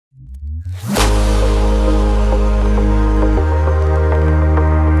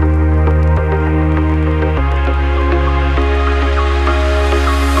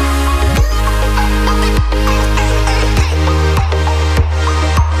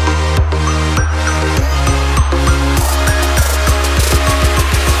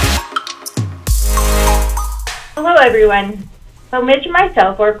everyone. So Midge and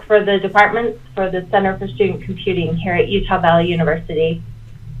myself work for the Department for the Center for Student Computing here at Utah Valley University.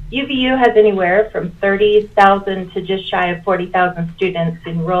 UVU has anywhere from 30,000 to just shy of 40,000 students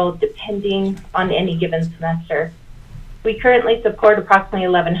enrolled depending on any given semester. We currently support approximately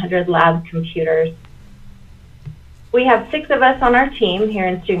 1,100 lab computers. We have 6 of us on our team here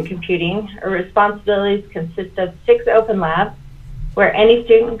in student computing. Our responsibilities consist of 6 open labs where any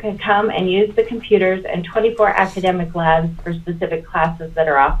student can come and use the computers, and 24 academic labs for specific classes that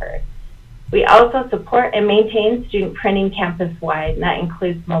are offered. We also support and maintain student printing campus-wide, and that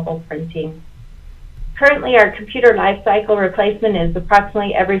includes mobile printing. Currently, our computer lifecycle replacement is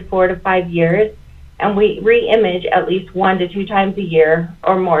approximately every 4 to 5 years, and we re-image at least 1 to 2 times a year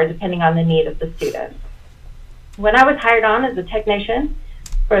or more, depending on the need of the student. When I was hired on as a technician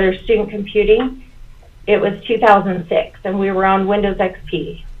for student computing, it was 2006, and we were on Windows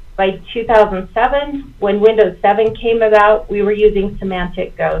XP. By 2007, when Windows 7 came about, we were using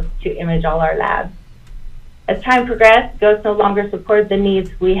Symantec Ghost to image all our labs. As time progressed, Ghost no longer supported the needs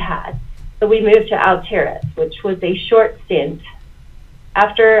we had, so we moved to Altiris, which was a short stint.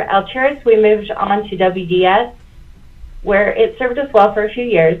 After Altiris, we moved on to WDS, where it served us well for a few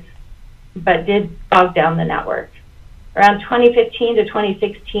years, but did bog down the network. Around 2015 to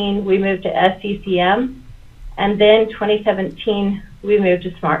 2016, we moved to SCCM, and then 2017, we moved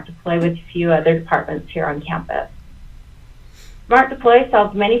to SmartDeploy with a few other departments here on campus. SmartDeploy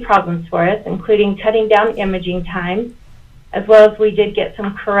solved many problems for us, including cutting down imaging time, as well as we did get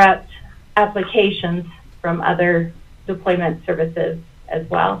some corrupt applications from other deployment services as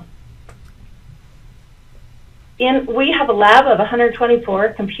well. We have a lab of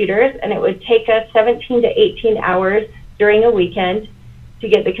 124 computers, and it would take us 17 to 18 hours during a weekend to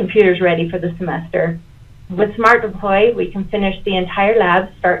get the computers ready for the semester. With SmartDeploy, we can finish the entire lab,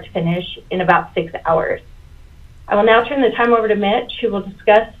 start to finish, in about 6 hours. I will now turn the time over to Mitch, who will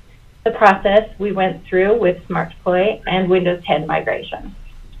discuss the process we went through with SmartDeploy and Windows 10 migration.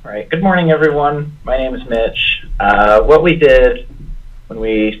 All right, good morning, everyone. My name is Mitch. What we did when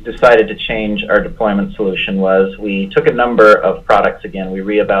we decided to change our deployment solution was we took a number of products again. We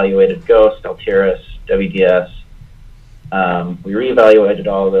reevaluated Ghost, Altiris, WDS. We reevaluated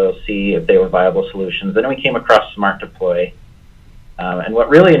all of those, see if they were viable solutions. Then we came across SmartDeploy. And what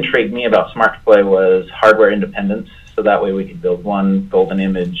really intrigued me about SmartDeploy was hardware independence. So that way we could build one golden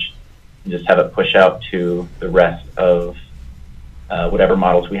image and just have it push out to the rest of whatever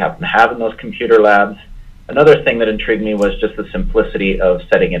models we happen to have in those computer labs. Another thing that intrigued me was just the simplicity of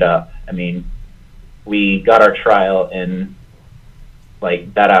setting it up. I mean, we got our trial in,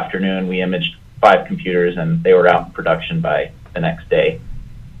 like, that afternoon. We imaged 5 computers, and they were out in production by the next day.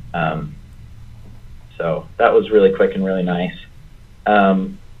 So that was really quick and really nice.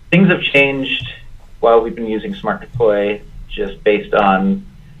 Things have changed while we've been using SmartDeploy, just based on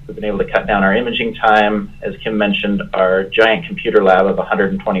we've been able to cut down our imaging time. As Kim mentioned, our giant computer lab of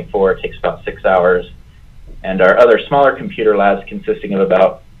 124 takes about 6 hours. And our other smaller computer labs, consisting of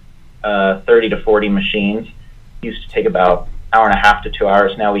about 30 to 40 machines, used to take about 1.5 to 2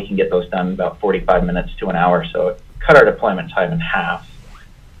 hours. Now we can get those done in about 45 minutes to an hour, so it cut our deployment time in half.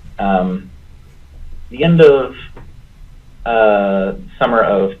 The end of summer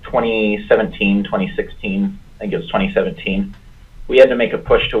of 2017, 2016, I think it was 2017, we had to make a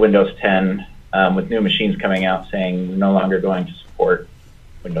push to Windows 10 with new machines coming out saying we're no longer going to support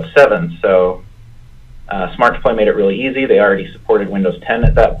Windows 7. So SmartDeploy made it really easy. They already supported Windows 10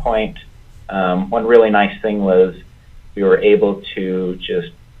 at that point. One really nice thing was we were able to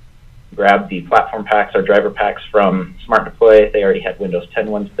just grab the platform packs, our driver packs from SmartDeploy. They already had Windows 10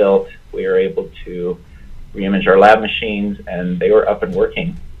 ones built. We were able to reimage our lab machines, and they were up and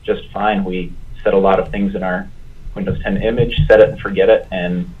working just fine. We set a lot of things in our Windows 10 image, set it and forget it,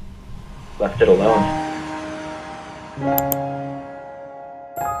 and left it alone.